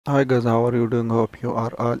Hi guys, how are you doing? Hope you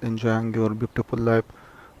are all enjoying your beautiful life.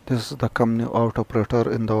 This is the company out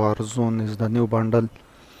operator in the war zone is the new bundle.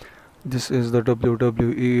 This is the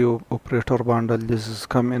WWE operator bundle. This is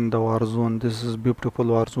come in the war zone. This is beautiful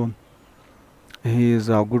war zone. He is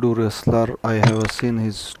a good wrestler. I have seen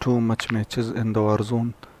his too much matches in the war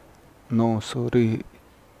zone. No, sorry,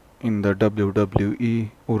 in the WWE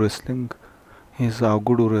wrestling. He's a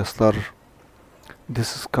good wrestler.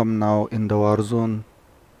 This is come now in the war zone.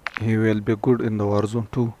 He will be good in the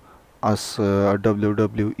Warzone too as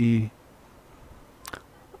WWE.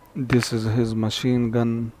 This is his machine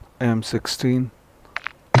gun M16.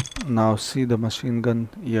 Now see the machine gun.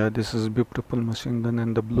 Yeah, this is beautiful machine gun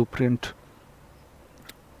in the blueprint.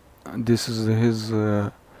 This is his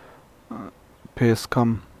face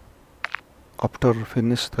cam after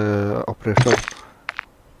finish the operator.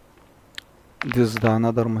 This is the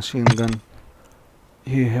another machine gun.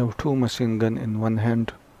 He have two machine gun in one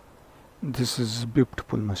hand. This is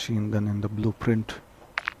beautiful machine gun in the blueprint.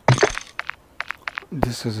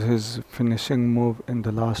 This is his finishing move in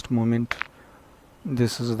the last moment.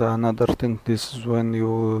 This is the another thing. This is when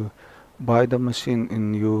you buy the machine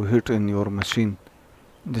and you hit in your machine.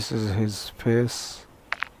 This is his face,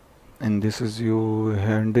 and this is you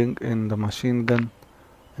handing in the machine gun,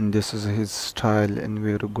 and this is his style and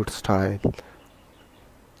very good style.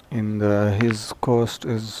 And his cost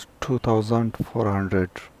is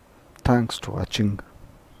 2400. Thanks for watching.